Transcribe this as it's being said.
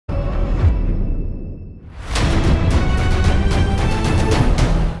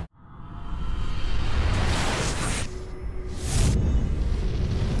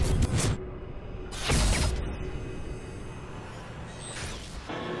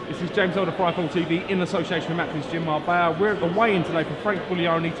This is James Elder, Fryfall TV, in association with Matthews Gym Marbella. We're at the weigh-in today for Frank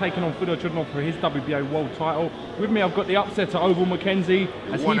Buglioni, taking on Fedor Chudinov for his WBA world title. With me, I've got the upsetter, OVILL McKENZIE,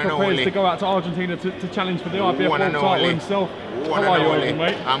 as he prepares to go out to Argentina to challenge for the IBF world title himself. How are you, OVILL,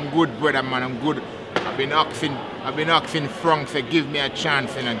 mate? I'm good, brother, man. I'm good. I've been asking Frank to give me a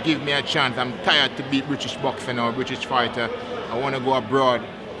chance, give me a chance. I'm tired to beat British boxer now, British fighter. I want to go abroad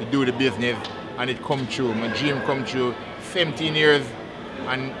to do the business, and it come true. My dream come true. 17 years,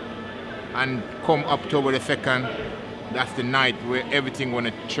 and come October the 2nd, that's the night where everything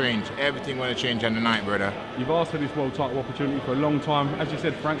gonna change. Everything gonna change on the night, brother. You've asked for this world title opportunity for a long time. As you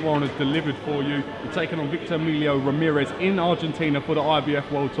said, Frank Warren has delivered for you. You're taking on Victor Emilio Ramirez in Argentina for the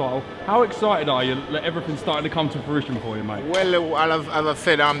IBF world title. How excited are you that everything's starting to come to fruition for you, mate? Well, as I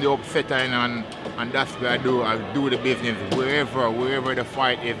said, I'm the upsetter, and that's what I do. I do the business wherever the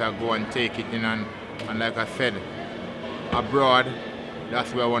fight is. I go and take it in, and like I said, abroad,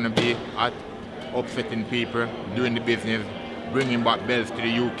 that's where I want to be at, upsetting people, doing the business, bringing back belts to the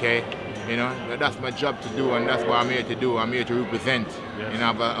UK. You know, that's my job to do, and that's what I'm here to do. I'm here to represent, yes. You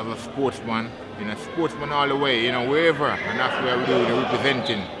know, as a sportsman, sportsman all the way, wherever, and that's where we do the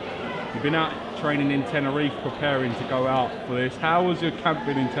representing. You've been out training in Tenerife, preparing to go out for this. How was your camp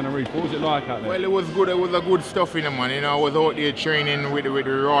been in Tenerife? What was it like out there? Well, it was good. It was a good stuff, man. I was out there training with the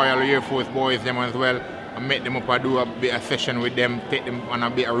Royal Air Force boys, them as well. I met them up, I do a bit of session with them, take them on a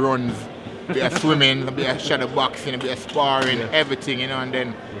bit of runs, a bit of swimming, a bit of shadow boxing, a bit of sparring, everything, and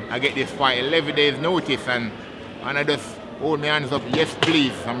then I get this fight 11 days notice, and I just hold my hands up, yes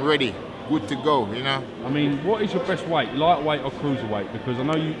please, I'm ready, good to go, I mean, what is your best weight, lightweight or cruiserweight? Because I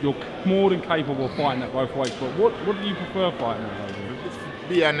know you're more than capable of fighting at both weights, but what do you prefer fighting at?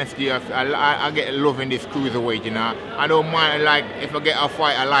 To be honest, I get love in this cruiserweight, I don't mind, like, if I get a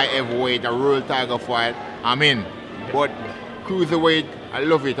fight, a light heavyweight, a Royal Tiger fight, I'm in. But cruiserweight, I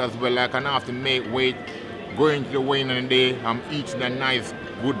love it as well. Like, I don't have to make weight, going to the weigh-in on the day, I'm eating a nice,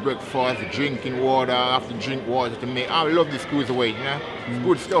 good breakfast, drinking water, I have to drink water to make. I love this cruiserweight, It's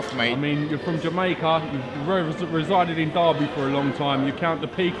good stuff, mate. I mean, you're from Jamaica, you've resided in Derby for a long time, you count the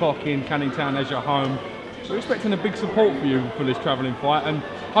Peacock in Canning Town as your home. We're expecting a big support for you for this travelling fight, and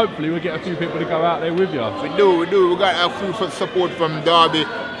hopefully we'll get a few people to go out there with you. We do. We got a few support from Derby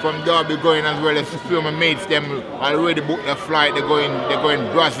going as well. As a few of my mates, them already booked their flight. They're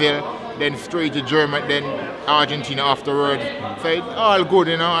going Brazil, then straight to Germany, then Argentina afterwards. So it's all good,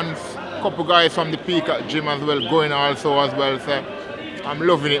 and a couple guys from the Peacock gym as well going also as well. So I'm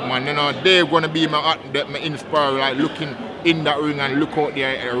loving it, man. They're gonna be my inspire, like looking in that ring and look out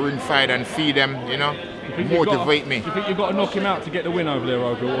there at the ringside and see them, motivate me. Do you think you've got to knock him out to get the win over there,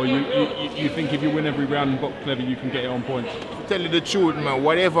 OVILL, or you think if you win every round and box clever, you can get it on points? To tell you the truth, man,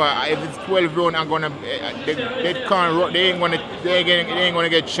 whatever, if it's 12 rounds, they ain't gonna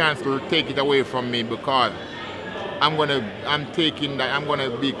get a chance to take it away from me, because I'm gonna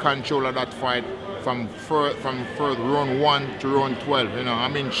be control of that fight from first round 1 to round 12.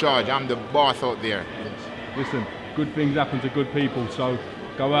 I'm in charge. I'm the boss out there. Listen, good things happen to good people, so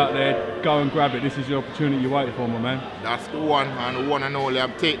go out there, go and grab it. This is the opportunity you waited for, my man. That's the one, and the one and only. I'll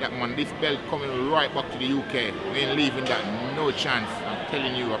take that, man. This belt coming right back to the UK. We ain't leaving that, no chance. I'm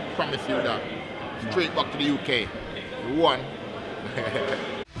telling you, I promise you that. Straight back to the UK. The one.